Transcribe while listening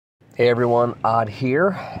Hey everyone, Odd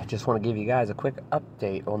here. Just want to give you guys a quick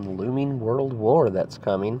update on the looming world war that's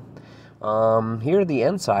coming. Here the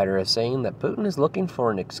insider is saying that Putin is looking for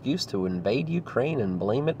an excuse to invade Ukraine and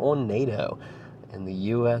blame it on NATO and the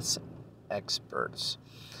U.S. experts.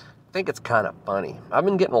 I think it's kind of funny. I've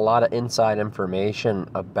been getting a lot of inside information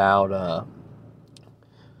about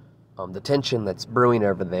the tension that's brewing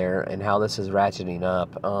over there and how this is ratcheting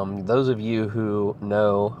up. Those of you who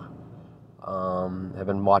know have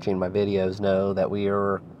been watching my videos know that we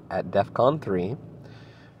are at DEFCON 3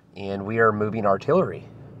 and we are moving artillery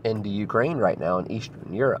into Ukraine right now in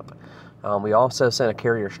Eastern Europe. We also sent a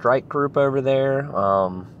carrier strike group over there,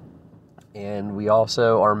 and we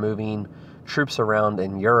also are moving troops around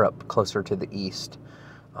in Europe closer to the east.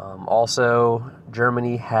 Also,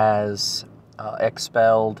 Germany has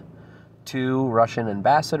expelled 2 Russian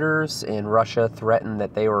ambassadors, and Russia threatened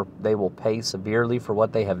that they will pay severely for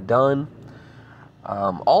what they have done.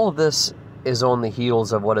 All of this is on the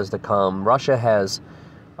heels of what is to come. Russia has,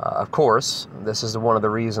 of course, this is one of the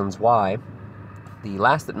reasons why the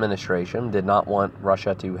last administration did not want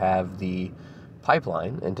Russia to have the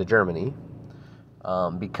pipeline into Germany,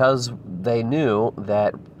 because they knew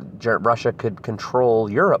that Russia could control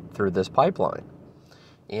Europe through this pipeline.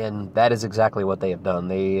 And that is exactly what they have done.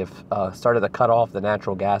 They have started to cut off the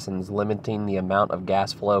natural gas and is limiting the amount of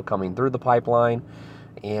gas flow coming through the pipeline,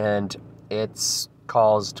 and it's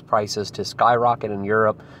caused prices to skyrocket in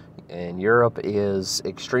Europe, and Europe is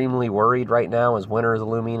extremely worried right now as winter is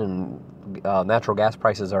looming and natural gas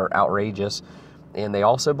prices are outrageous, and they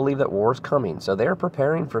also believe that war is coming, so they're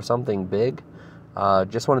preparing for something big.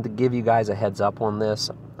 Just wanted to give you guys a heads up on this.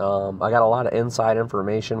 I got a lot of inside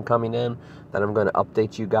information coming in that I'm going to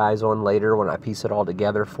update you guys on later when I piece it all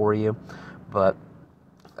together for you, but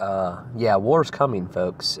yeah, war's coming,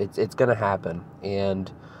 folks. It's going to happen, and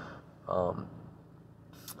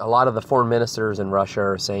a lot of the foreign ministers in Russia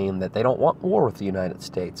are saying that they don't want war with the United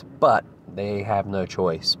States, but they have no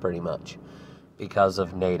choice, pretty much, because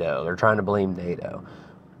of NATO. They're trying to blame NATO.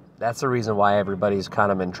 That's the reason why everybody's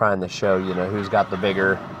kind of been trying to show, who's got the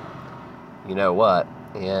bigger, what.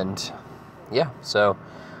 And, yeah, so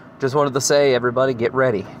just wanted to say, everybody, get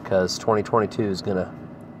ready, because 2022 is gonna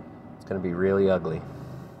be really ugly.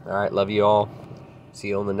 All right, love you all. See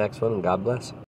you on the next one, and God bless.